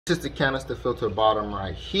This is the canister filter bottom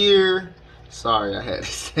right here. Sorry, I had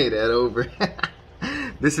to say that over.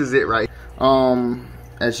 This is it right.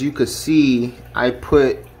 As you can see, I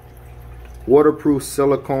put waterproof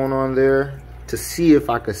silicone on there to see if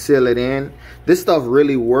I could seal it in. This stuff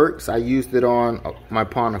really works. I used it on my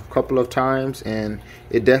pond a couple of times and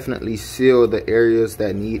it definitely sealed the areas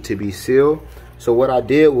that need to be sealed. So what I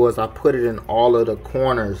did was I put it in all of the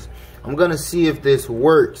corners. I'm gonna see if this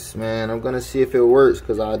works, man. I'm gonna see if it works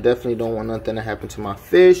because I definitely don't want nothing to happen to my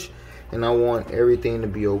fish and I want everything to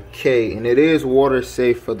be okay. And it is water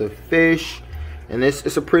safe for the fish and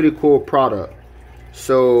it's a pretty cool product.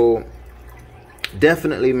 So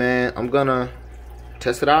definitely, man, I'm gonna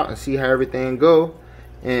test it out and see how everything go.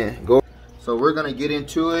 So we're gonna get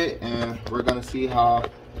into it and we're gonna see how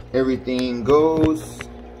everything goes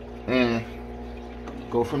and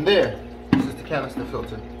go from there. This is the canister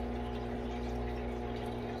filter.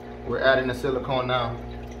 We're adding the silicone now.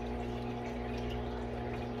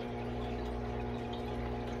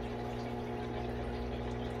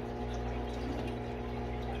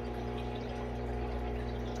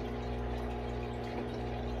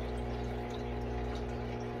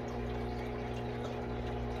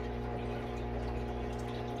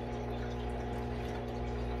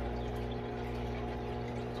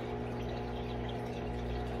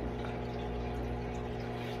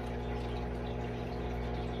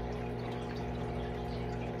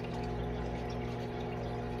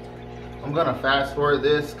 I'm gonna fast forward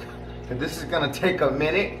this, and this is gonna take a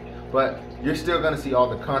minute, but you're still gonna see all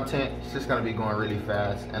the content. It's just gonna be going really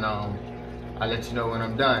fast, and I'll let you know when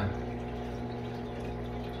I'm done.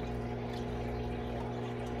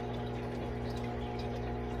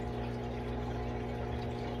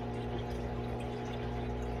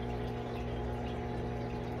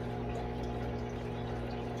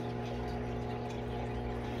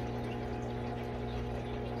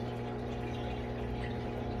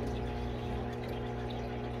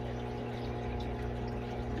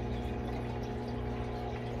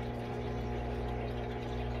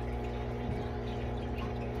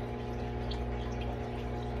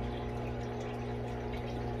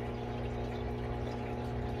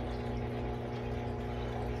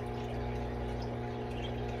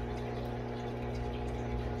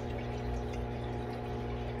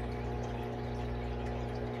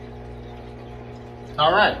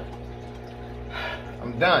 All right,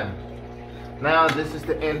 I'm done. Now this is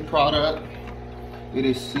the end product. It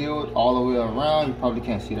is sealed all the way around. You probably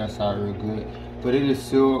can't see that side real good, but it is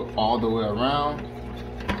sealed all the way around.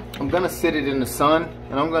 I'm gonna sit it in the sun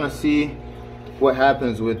and I'm gonna see what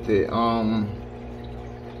happens with it. I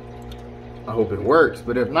hope it works,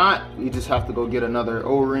 but if not, you just have to go get another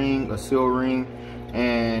O-ring, a seal ring,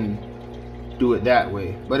 and do it that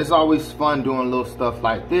way. But it's always fun doing little stuff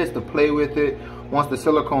like this to play with it. Once the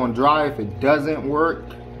silicone dry, if it doesn't work,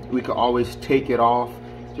 we can always take it off,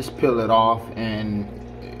 just peel it off, and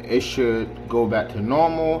it should go back to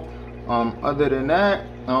normal. Other than that,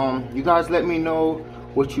 you guys let me know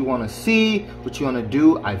what you want to see, what you want to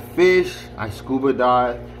do. I fish, I scuba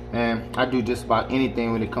dive, and I do just about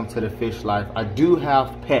anything when it comes to the fish life. I do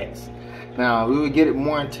have pets. Now, we will get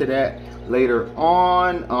more into that later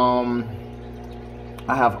on.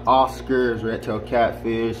 I have Oscars, red-tailed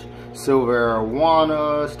catfish, silver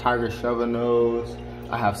arowanas, tiger shovel-nose.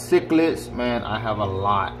 I have cichlids, man, I have a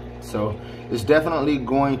lot. So it's definitely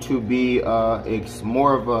going to be it's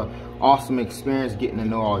more of a awesome experience getting to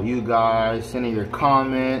know all you guys, sending your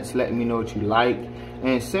comments, letting me know what you like,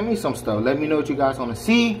 and send me some stuff. Let me know what you guys want to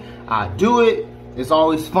see. I do it. It's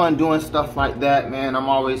always fun doing stuff like that, man. I'm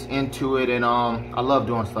always into it, and I love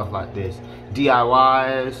doing stuff like this.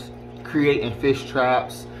 DIYs, creating fish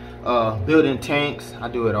traps, building tanks. I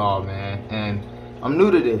do it all, man, and I'm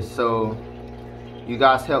new to this, so you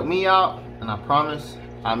guys help me out, and I promise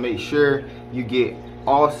I make sure you get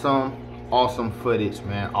awesome footage,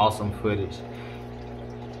 man. Awesome footage.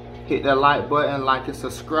 Hit that like button, like and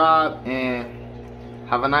subscribe, and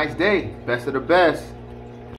have a nice day. Best of the best.